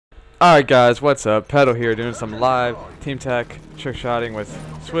Alright guys, what's up? Pedal here doing some live team tech trick shotting with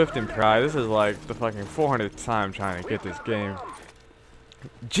Swift and Pride. This is like the fucking 400th time trying to get this game.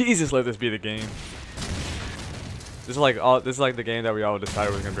 Jesus, let this be the game. This is like the game that we all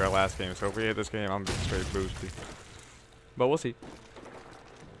decided was gonna be our last game. So if we hit this game, I'm gonna be straight boosted. But we'll see.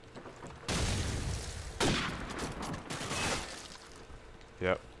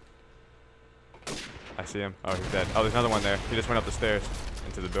 Yep. I see him. Oh, he's dead. Oh, there's another one there. He just went up the stairs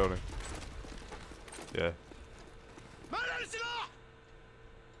into the building. Yeah.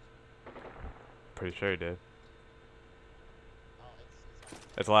 Pretty sure he did.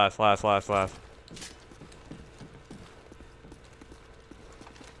 It's last.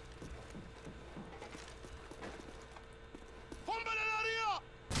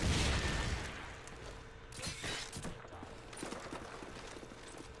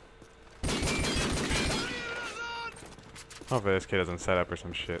 Hopefully this kid doesn't set up or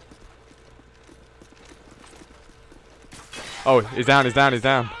some shit. Oh, he's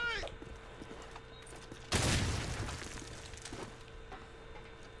down.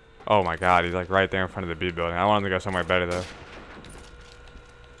 Oh my god, he's like right there in front of the B building. I want him to go somewhere better though.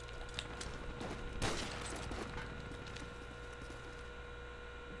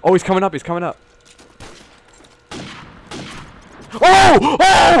 Oh, he's coming up.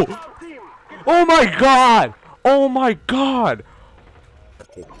 Oh! Oh my god! Oh my god!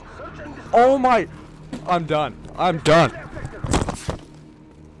 Oh my... I'm done.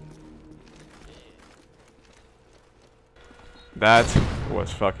 That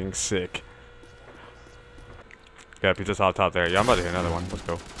was fucking sick. Yeah, pizza's hot top there. Yeah, I'm about to hit another one. Let's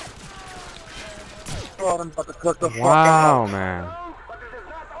go. Wow, man.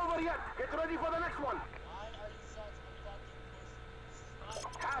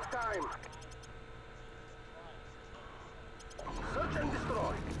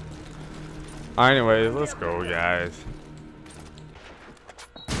 Anyways, let's go, guys.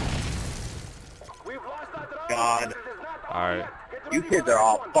 God. Alright. You kids are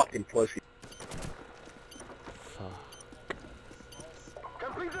all fucking pussy. Fuck.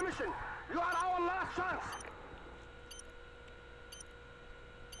 Complete the mission. You are our last chance.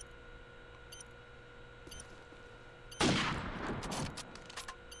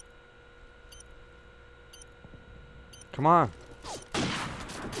 Come on.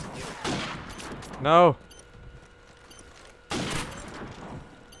 No.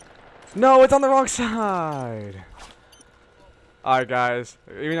 No, it's on the wrong side. Alright guys,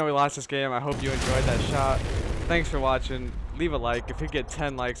 even though we lost this game, I hope you enjoyed that shot. Thanks for watching. Leave a like. If we get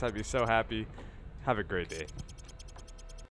 10 likes, I'd be so happy. Have a great day.